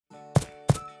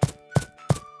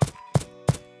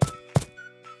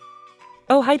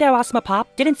Oh, hi there, AWESMR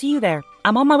Pop. Didn't see you there.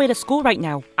 I'm on my way to school right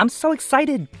now. I'm so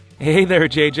excited. Hey there,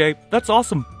 JJ. That's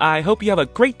awesome. I hope you have a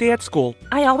great day at school.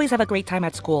 I always have a great time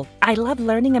at school. I love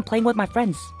learning and playing with my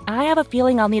friends. I have a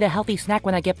feeling I'll need a healthy snack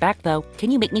when I get back, though.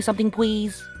 Can you make me something,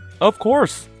 please? Of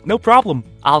course. No problem.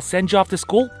 I'll send you off to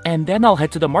school, and then I'll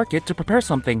head to the market to prepare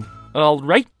something.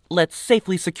 Alright, let's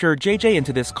safely secure JJ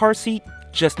into this car seat.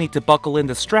 Just need to buckle in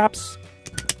the straps.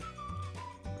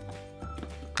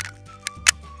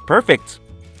 Perfect.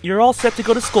 You're all set to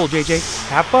go to school, JJ.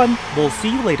 Have fun. We'll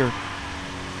see you later.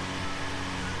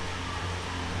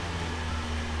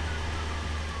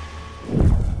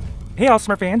 Hey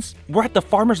AWESMR fans, we're at the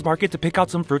farmer's market to pick out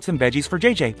some fruits and veggies for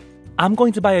JJ. I'm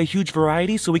going to buy a huge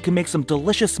variety so we can make some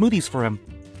delicious smoothies for him.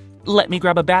 Let me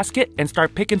grab a basket and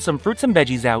start picking some fruits and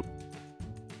veggies out.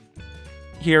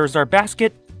 Here's our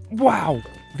basket. Wow,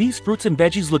 these fruits and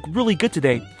veggies look really good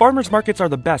today. Farmer's markets are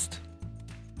the best.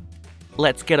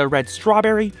 Let's get a red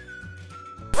strawberry.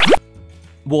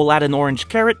 We'll add an orange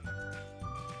carrot.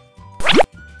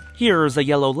 Here's a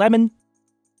yellow lemon.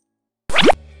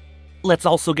 Let's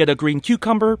also get a green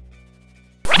cucumber.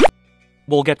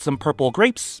 We'll get some purple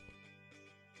grapes.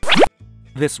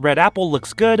 This red apple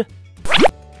looks good.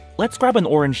 Let's grab an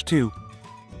orange too.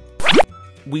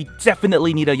 We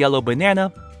definitely need a yellow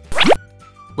banana.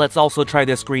 Let's also try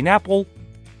this green apple.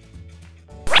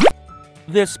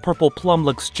 This purple plum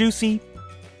looks juicy.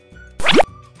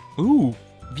 Ooh,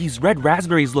 these red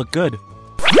raspberries look good.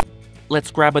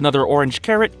 Let's grab another orange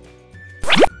carrot.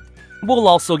 We'll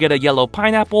also get a yellow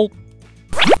pineapple.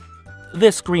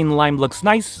 This green lime looks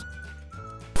nice.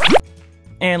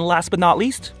 And last but not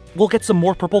least, we'll get some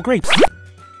more purple grapes.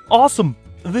 Awesome!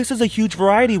 This is a huge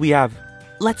variety we have.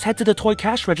 Let's head to the toy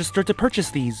cash register to purchase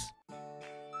these.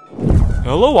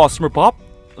 Hello, AWESMR Pop.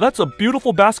 That's a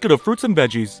beautiful basket of fruits and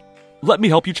veggies. Let me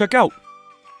help you check out.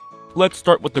 Let's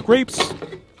start with the grapes.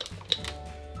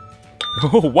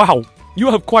 Oh, wow!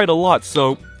 You have quite a lot,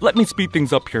 so let me speed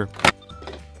things up here.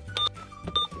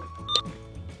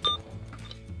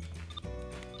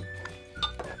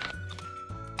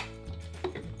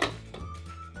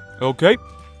 Okay,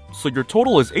 so your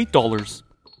total is $8.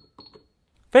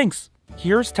 Thanks,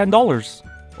 here's $10.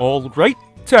 Alright,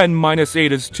 10 minus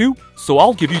 8 is 2, so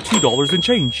I'll give you $2 in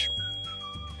change.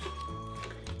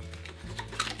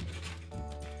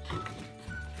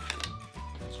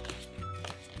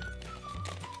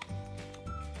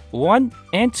 One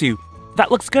and 2.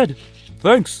 That looks good.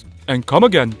 Thanks, and come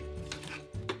again.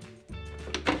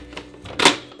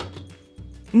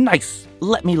 Nice!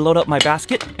 Let me load up my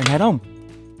basket and head home.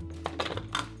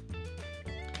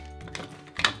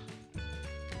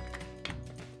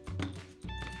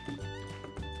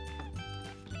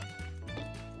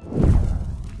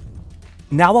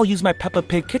 Now I'll use my Peppa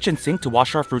Pig kitchen sink to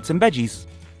wash our fruits and veggies.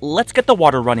 Let's get the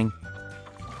water running.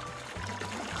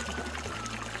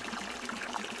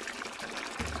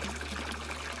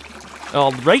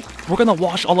 Alright, we're gonna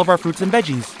wash all of our fruits and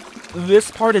veggies.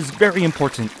 This part is very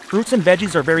important. Fruits and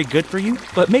veggies are very good for you,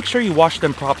 but make sure you wash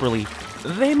them properly.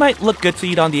 They might look good to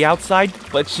eat on the outside,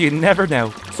 but you never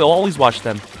know, so always wash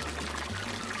them.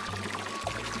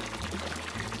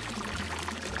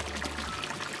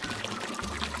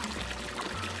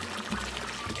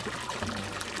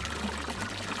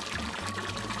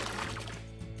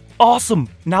 Awesome!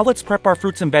 Now let's prep our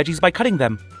fruits and veggies by cutting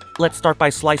them. Let's start by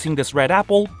slicing this red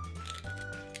apple.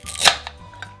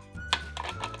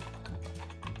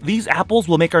 These apples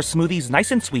will make our smoothies nice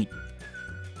and sweet.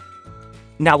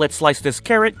 Now let's slice this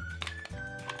carrot.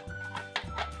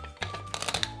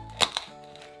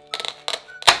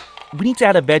 We need to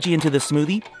add a veggie into the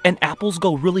smoothie, and apples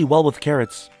go really well with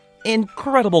carrots.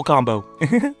 Incredible combo!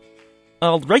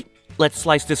 Alright, let's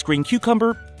slice this green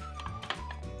cucumber.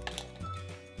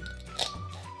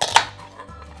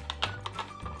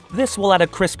 This will add a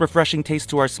crisp, refreshing taste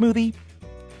to our smoothie.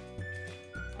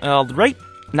 Alright,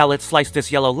 now let's slice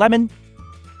this yellow lemon.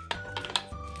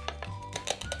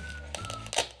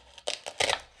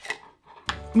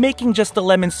 Making just a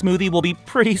lemon smoothie will be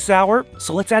pretty sour,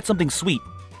 so let's add something sweet.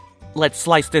 Let's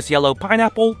slice this yellow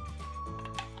pineapple.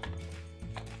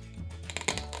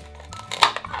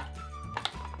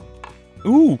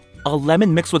 Ooh, a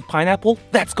lemon mixed with pineapple?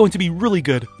 That's going to be really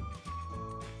good.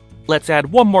 Let's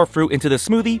add one more fruit into the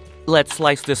smoothie. Let's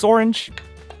slice this orange.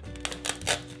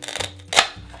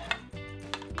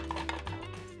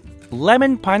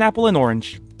 Lemon, pineapple, and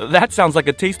orange. That sounds like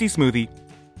a tasty smoothie.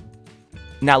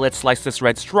 Now let's slice this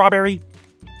red strawberry.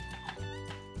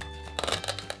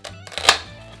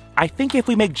 I think if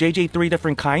we make JJ 3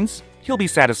 different kinds, he'll be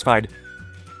satisfied.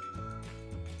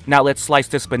 Now let's slice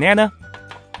this banana.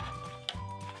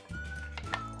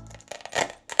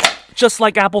 Just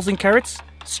like apples and carrots,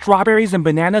 strawberries and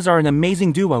bananas are an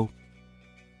amazing duo.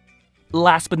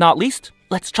 Last but not least,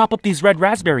 let's chop up these red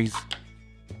raspberries.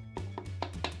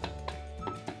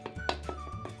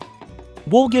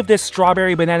 We'll give this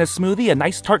strawberry banana smoothie a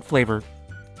nice tart flavor.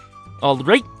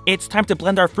 Alright, it's time to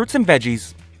blend our fruits and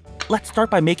veggies. Let's start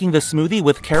by making the smoothie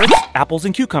with carrots, apples,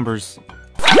 and cucumbers.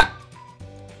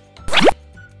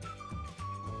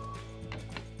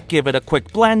 Give it a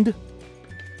quick blend.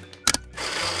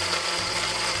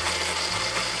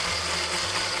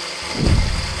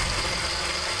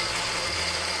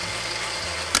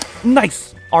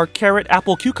 Nice! Our carrot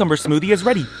apple cucumber smoothie is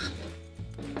ready.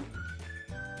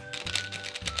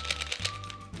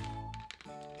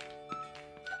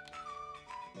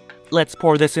 Let's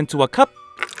pour this into a cup.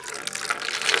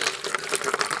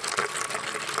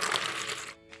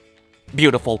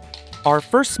 Beautiful. Our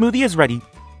first smoothie is ready.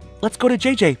 Let's go to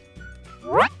JJ.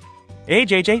 Hey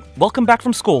JJ, welcome back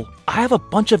from school. I have a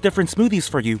bunch of different smoothies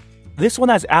for you. This one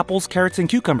has apples, carrots, and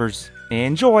cucumbers.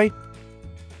 Enjoy!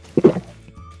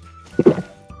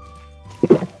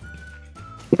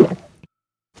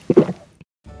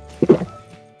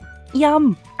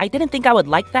 Yum! I didn't think I would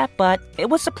like that, but it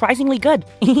was surprisingly good.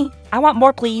 I want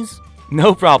more, please.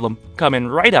 No problem. Coming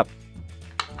right up.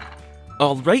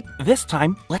 Alright, this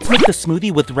time, let's make the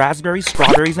smoothie with raspberries,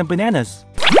 strawberries, and bananas.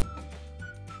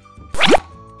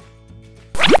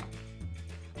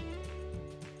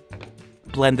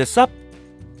 Blend this up.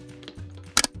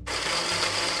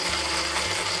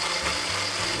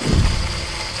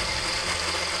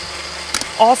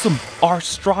 Awesome! Our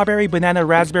strawberry banana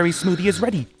raspberry smoothie is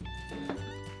ready.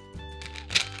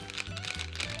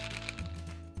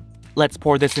 Let's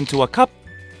pour this into a cup.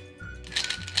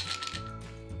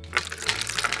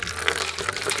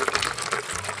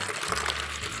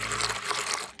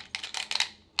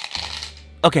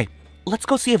 Okay, let's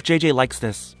go see if JJ likes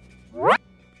this.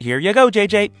 Here you go,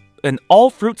 JJ. An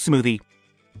all-fruit smoothie.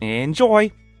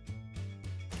 Enjoy!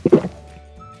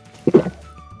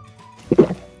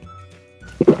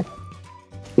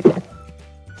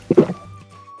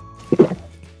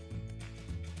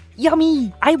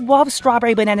 Yummy! I love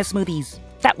strawberry banana smoothies.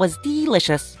 That was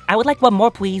delicious. I would like one more,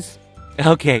 please.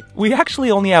 Okay, we actually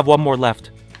only have one more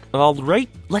left. Alright,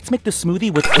 let's make the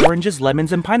smoothie with oranges,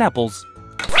 lemons, and pineapples.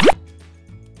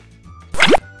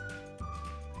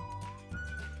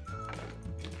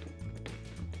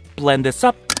 Blend this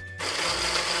up.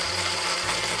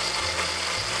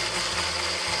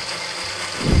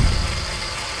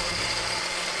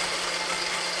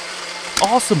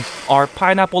 Awesome! Our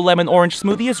pineapple lemon orange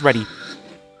smoothie is ready.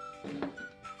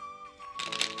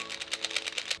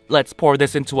 Let's pour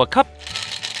this into a cup.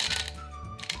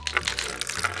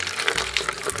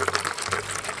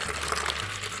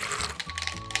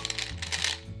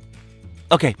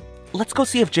 Okay, let's go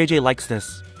see if JJ likes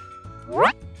this.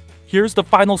 Here's the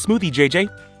final smoothie, JJ.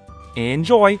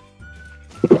 Enjoy!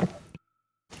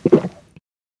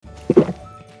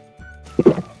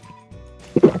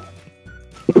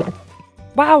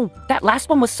 Wow, that last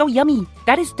one was so yummy.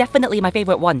 That is definitely my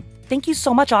favorite one. Thank you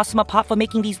so much, AWESMR Pop, for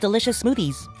making these delicious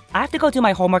smoothies. I have to go do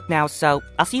my homework now, so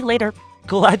I'll see you later.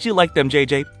 Glad you like them,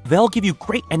 JJ. They'll give you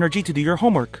great energy to do your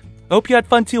homework. Hope you had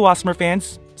fun too, AWESMR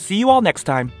fans. See you all next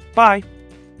time. Bye!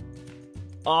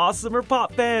 AWESMR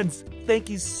Pop fans! Thank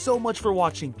you so much for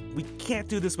watching. We can't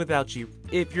do this without you.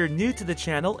 If you're new to the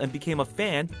channel and became a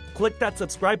fan, click that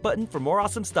subscribe button for more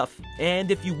awesome stuff.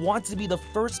 And if you want to be the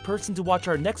first person to watch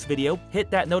our next video, hit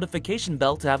that notification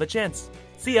bell to have a chance.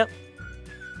 See ya!